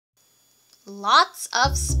Lots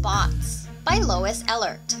of Spots by Lois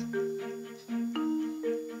Ehlert.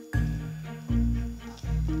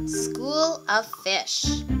 School of Fish.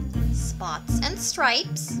 Spots and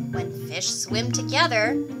stripes, when fish swim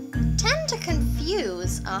together, tend to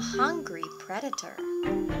confuse a hungry predator.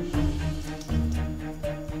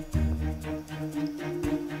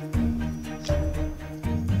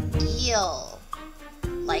 Eel.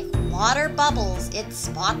 Like water bubbles, its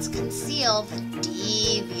spots conceal the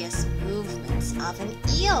devious movements of an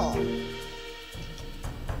eel.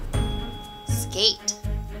 Skate.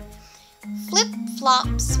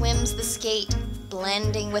 Flip-flop swims the skate,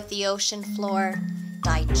 blending with the ocean floor.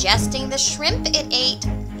 Digesting the shrimp it ate,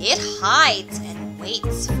 it hides and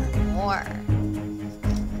waits for more.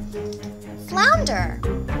 Flounder.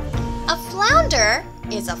 A flounder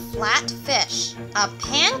is a flat fish, a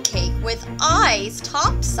pancake with eyes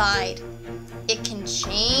topside. It can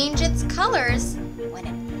change its colors when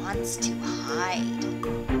it wants to hide.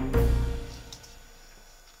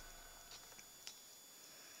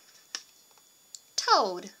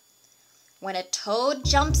 Toad. When a toad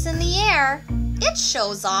jumps in the air, it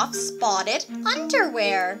shows off spotted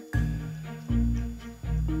underwear.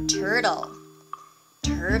 Turtle.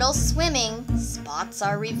 Turtle swimming, spots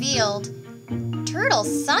are revealed. Turtle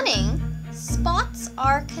sunning, spots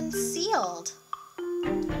are concealed.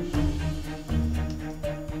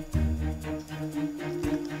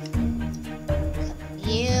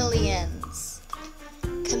 Chameleons.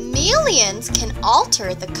 Chameleons can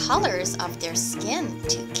alter the colors of their skin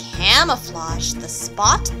to camouflage the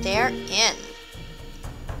spot they're in.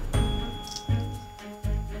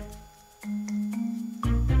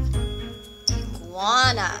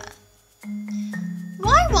 Iguana.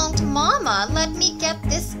 Why won't Mama let me get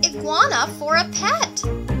this iguana for a pet?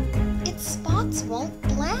 Its spots won't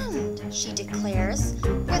blend, she declares,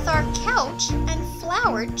 with our couch and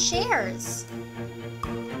flowered chairs.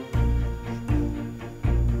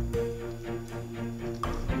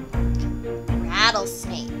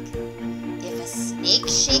 Rattlesnake. If a snake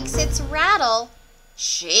shakes its rattle,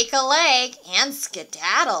 shake a leg and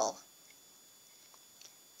skedaddle.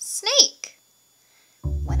 Snake.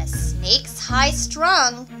 When a snake's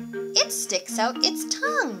high-strung, it sticks out its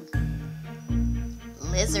tongue.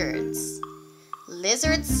 Lizards.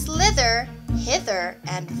 Lizards slither hither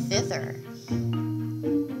and thither.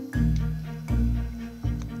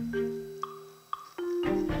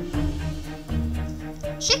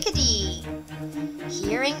 Chickadee.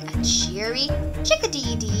 Hearing a cheery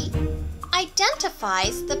chickadee-dee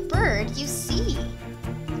identifies the bird you see.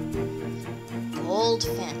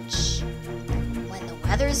 Goldfinch. When the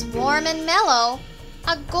weather's warm and mellow,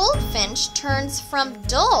 a goldfinch turns from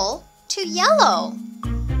dull to yellow.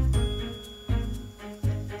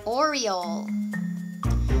 Oriole.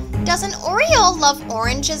 Does an oriole love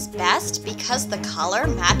oranges best because the color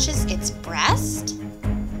matches its breast?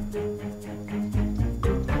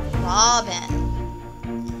 Robin.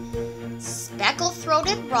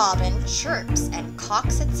 Speckle-throated robin chirps and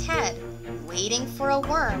cocks its head, waiting for a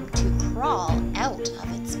worm to crawl out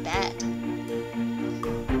of its bed.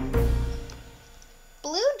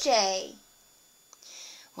 Blue jay.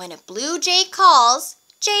 When a blue jay calls,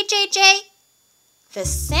 Jay, Jay, Jay, the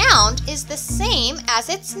sound is the same as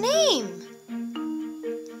its name.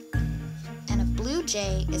 And a blue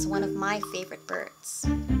jay is one of my favorite birds.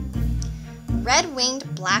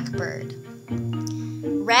 Red-winged blackbird.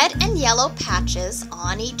 Red and yellow patches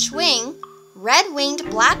on each wing, red-winged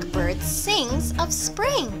blackbird sings of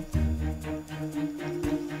spring.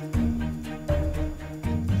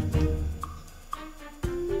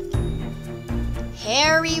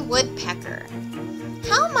 Hairy woodpecker.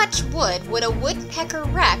 How much wood would a woodpecker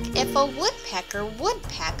wreck if a woodpecker would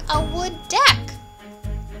peck a wood deck?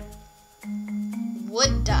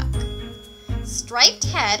 Wood duck. Striped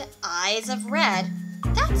head, eyes of red,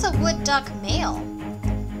 that's a wood duck male.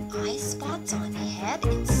 Eye spots on head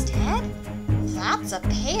instead? That's a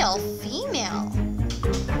pale female.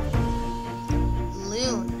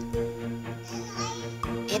 Loon.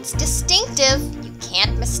 It's distinctive, you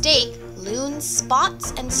can't mistake loon's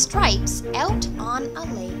spots and stripes out on a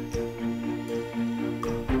lake.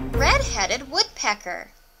 Red-headed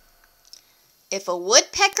woodpecker. If a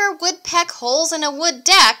woodpecker would peck holes in a wood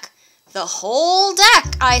deck, the whole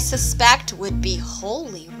deck, I suspect, would be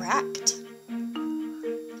wholly wrecked.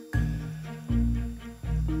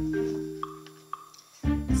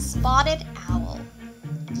 Spotted owl.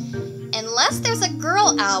 Unless there's a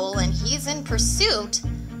girl owl and he's in pursuit,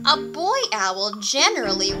 a boy owl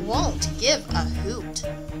generally won't give a hoot.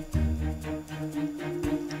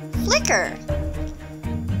 Flicker.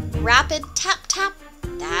 Rapid tap tap,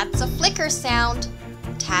 that's a flicker sound.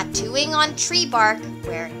 tattooing on tree bark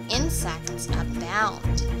where insects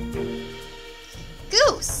abound.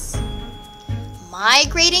 Goose.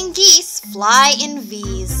 Migrating geese fly in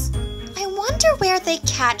V's. I wonder where they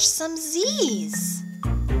catch some Z's.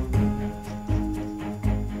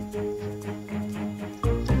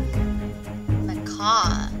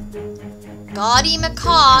 Macaw. Gaudy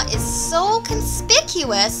macaw is so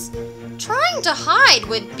conspicuous, trying to hide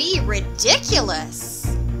would be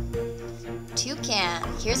ridiculous. Toucan.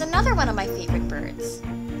 Here's another one of my favorite birds.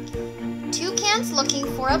 Toucan's looking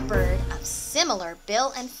for a bird of similar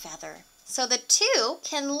bill and feather, so the two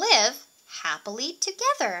can live happily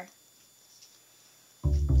together.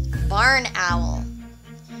 Barn owl.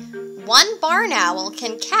 One barn owl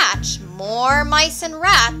can catch more mice and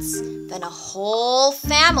rats than a whole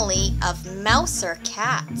family of mouse or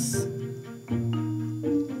cats.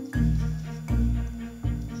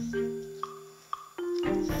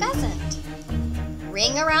 Pheasant.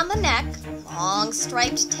 Ring around the neck, long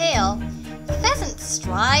striped tail. Pheasant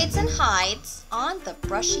strides and hides on the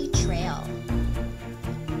brushy trail.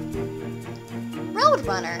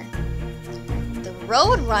 Roadrunner. The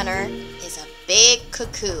roadrunner is a big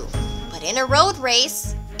cuckoo, but in a road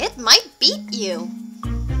race, it might beat you.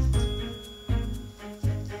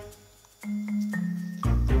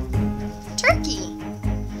 Turkey.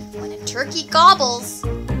 When a turkey gobbles,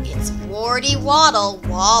 its warty waddle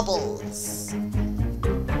wobbles.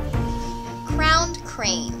 Crowned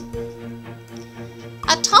crane.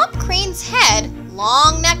 Atop crane's head,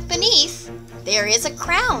 long neck beneath, there is a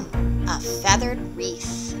crown, a feathered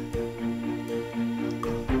wreath.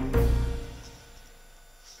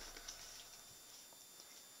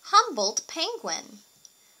 Humboldt penguin.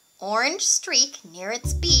 Orange streak near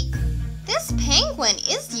its beak. This penguin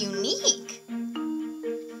is unique.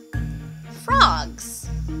 Frogs.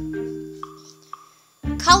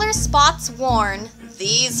 Color spots worn,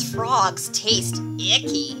 these frogs taste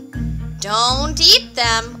icky. Don't eat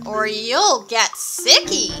them or you'll get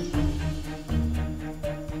sicky.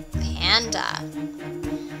 Panda.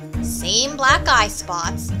 Same black eye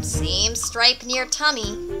spots, same stripe near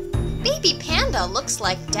tummy. Baby panda looks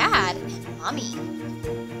like dad and mommy.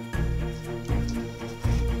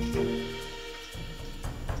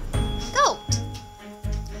 Goat.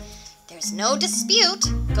 There's no dispute,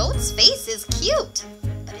 goat's face is cute,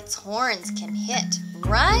 but its horns can hit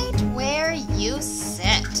right where you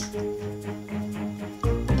sit.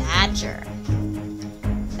 Badger.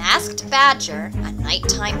 Masked badger, a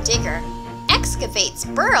nighttime digger, excavates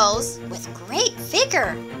burrows with great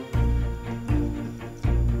vigor.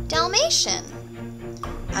 Dalmatian.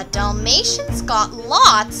 A Dalmatian's got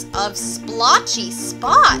lots of splotchy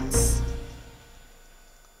spots.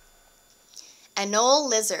 An old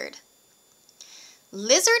lizard.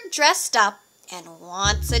 Lizard dressed up and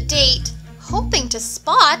wants a date, hoping to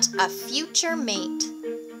spot a future mate.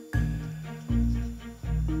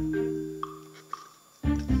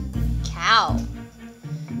 Cow.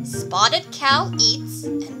 Spotted cow eats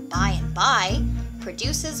and by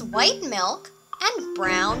produces white milk and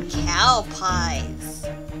brown cow pies.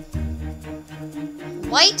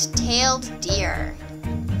 White-tailed deer.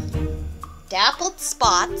 Dappled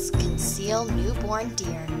spots conceal newborn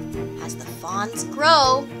deer. As the fawns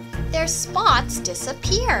grow, their spots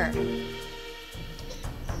disappear.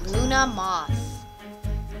 Luna moth.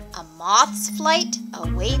 A moth's flight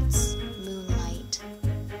awaits moonlight.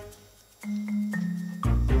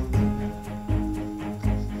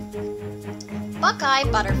 Buckeye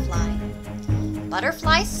butterfly.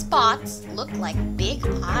 Butterfly spots look like big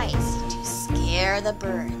eyes to scare the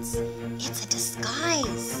birds. It's a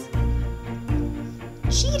disguise.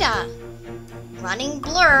 Cheetah. Running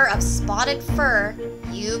blur of spotted fur.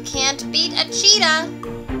 You can't beat a cheetah.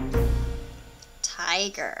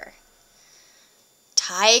 Tiger.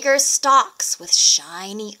 Tiger stalks with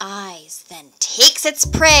shiny eyes, then takes its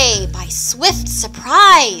prey by swift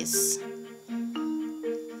surprise.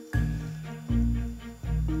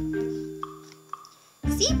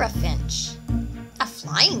 Zebra finch. A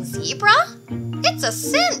flying zebra? It's a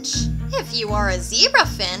cinch if you are a zebra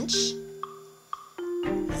finch.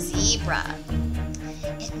 Zebra.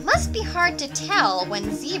 It must be hard to tell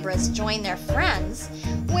when zebras join their friends,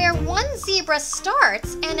 where one zebra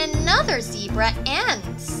starts and another zebra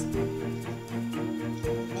ends.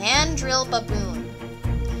 Mandrill baboon.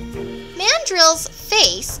 Mandrill's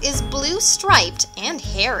face is blue striped and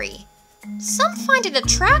hairy. Some find it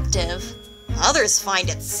attractive, others find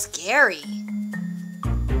it scary.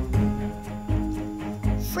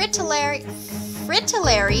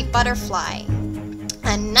 Fritillary butterfly.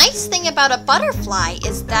 A nice thing about a butterfly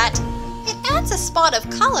is that it adds a spot of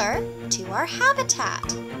color to our habitat.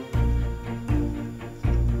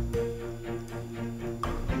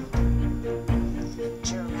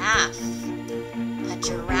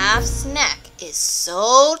 giraffe's neck is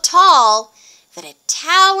so tall that it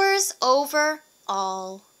towers over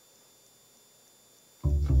all.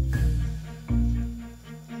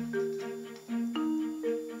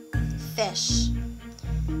 Fish.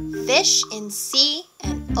 Fish in sea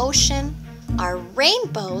and ocean are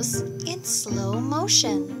rainbows in slow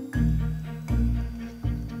motion.